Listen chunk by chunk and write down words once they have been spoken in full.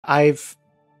I've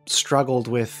struggled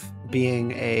with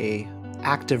being a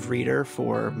active reader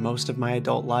for most of my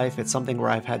adult life. It's something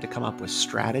where I've had to come up with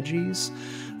strategies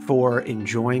for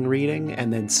enjoying reading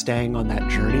and then staying on that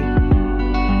journey.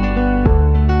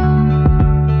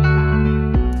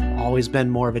 Always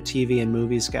been more of a TV and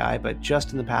movies guy, but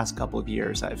just in the past couple of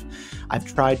years, I've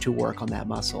tried to work on that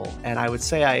muscle. And I would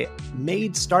say I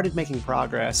started making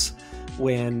progress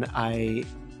when I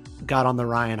got on the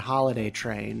Ryan Holiday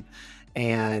train.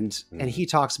 And he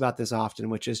talks about this often,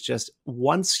 which is just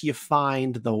once you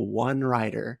find the one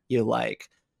writer you like,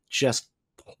 just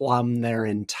plumb their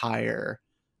entire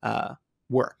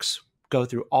works, go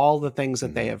through all the things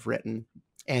that they have written,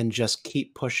 and just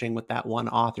keep pushing with that one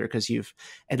author, because you've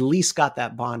at least got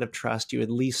that bond of trust. You at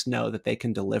least know that they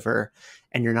can deliver,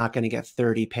 and you're not going to get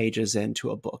 30 pages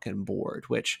into a book and bored,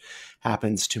 which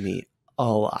happens to me a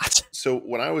lot. So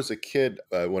when I was a kid,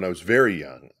 when I was very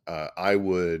young,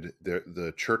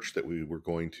 the church that we were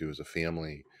going to as a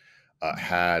family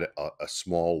had a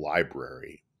small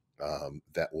library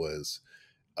that was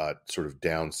sort of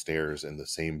downstairs in the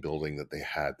same building that they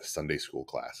had the Sunday school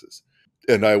classes.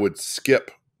 And I would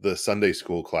skip the Sunday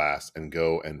school class and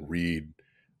go and read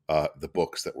the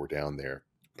books that were down there,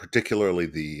 particularly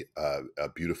the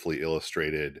beautifully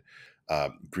illustrated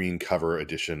green cover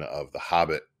edition of The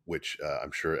Hobbit, which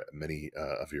I'm sure many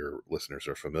of your listeners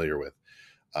are familiar with.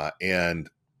 And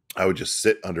I would just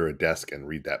sit under a desk and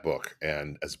read that book,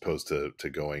 and as opposed to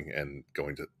going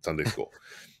to Sunday school.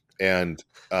 And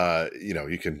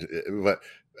you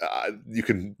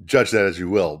can judge that as you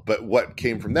will. But what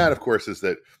came from that, of course, is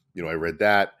that I read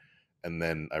that, and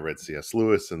then I read C.S.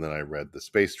 Lewis, and then I read the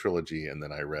Space Trilogy, and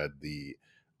then I read the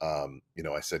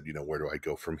I said, where do I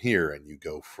go from here? And you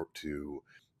go to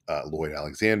Lloyd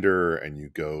Alexander, and you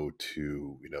go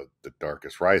to the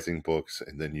Darkest Rising books,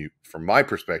 and then from my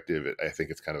perspective, I think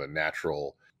it's kind of a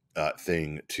natural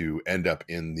thing to end up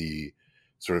in the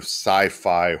sort of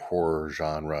sci-fi horror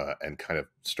genre and kind of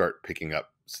start picking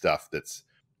up stuff that's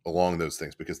along those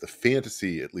things, because the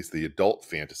fantasy, at least the adult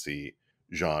fantasy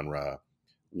genre,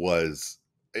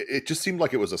 it just seemed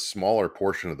like it was a smaller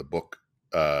portion of the book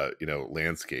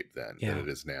landscape then than it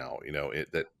is now.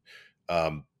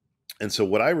 And so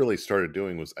what I really started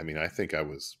doing was, I think I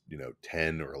was,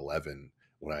 10 or 11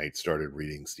 when I started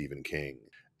reading Stephen King.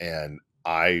 And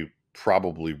I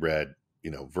probably read,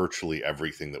 virtually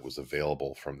everything that was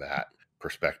available from that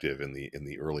perspective in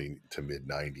the early to mid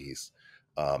 90s.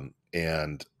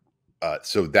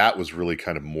 So that was really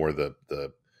kind of more the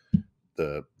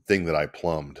thing that I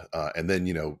plumbed. And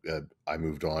then, I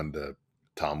moved on to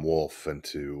Tom Wolfe and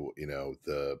to,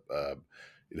 the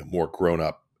more grown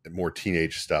up, more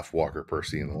teenage stuff, Walker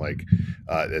Percy and the like,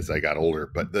 as I got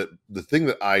older. But the thing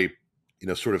that I,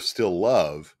 sort of still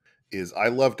love is I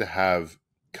love to have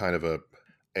kind of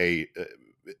an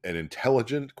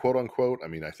intelligent, quote unquote.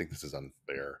 I think this is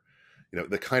unfair,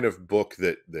 the kind of book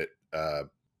that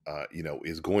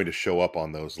is going to show up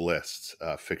on those lists,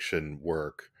 fiction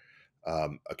work,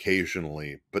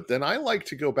 occasionally. But then I like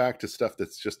to go back to stuff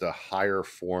that's just a higher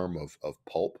form of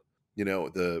pulp,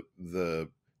 the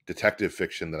detective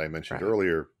fiction that I mentioned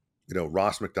earlier,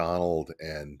 Ross MacDonald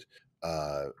and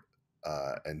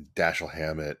Dashiell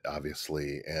Hammett,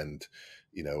 obviously. And,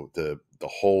 the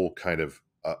whole kind of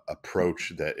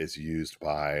approach that is used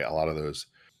by a lot of those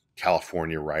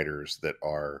California writers that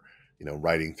are,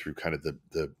 writing through kind of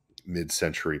the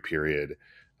mid-century period,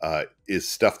 is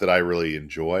stuff that I really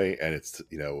enjoy. And it's,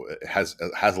 it has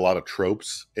a lot of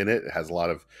tropes in it. It has a lot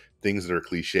of things that are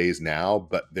cliches now,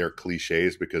 but they're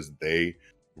cliches because they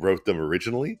wrote them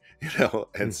originally,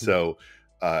 and so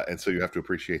you have to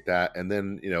appreciate that. And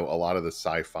then, a lot of the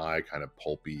sci-fi kind of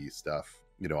pulpy stuff,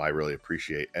 I really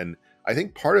appreciate. And I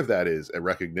think part of that is a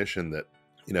recognition that,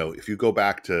 if you go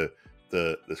back to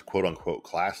this quote unquote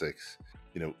classics,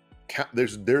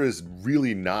 there is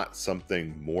really not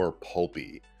something more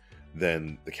pulpy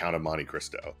than The Count of Monte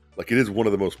Cristo. Like, it is one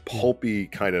of the most pulpy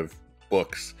kind of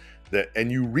books and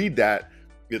you read that,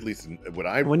 at least when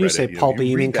I when you say pulpy,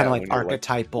 you mean kind of like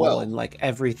archetypal, like, and like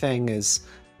everything is,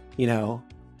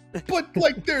 but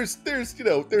like there's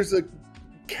a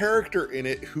character in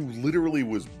it who literally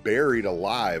was buried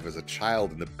alive as a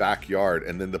child in the backyard,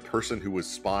 and then the person who was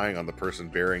spying on the person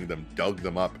burying them dug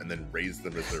them up and then raised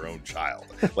them as their own child.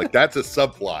 Like, that's a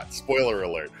subplot, spoiler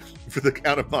alert, for The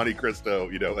Count of Monte Cristo,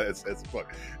 as a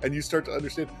book. And you start to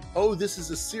understand, oh, this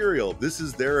is a serial, this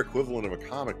is their equivalent of a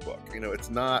comic book. It's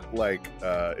not like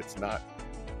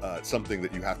something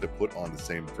that you have to put on the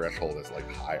same threshold as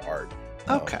like high art.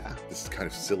 Okay. This is kind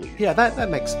of silly. Yeah, that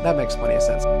makes plenty of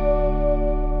sense.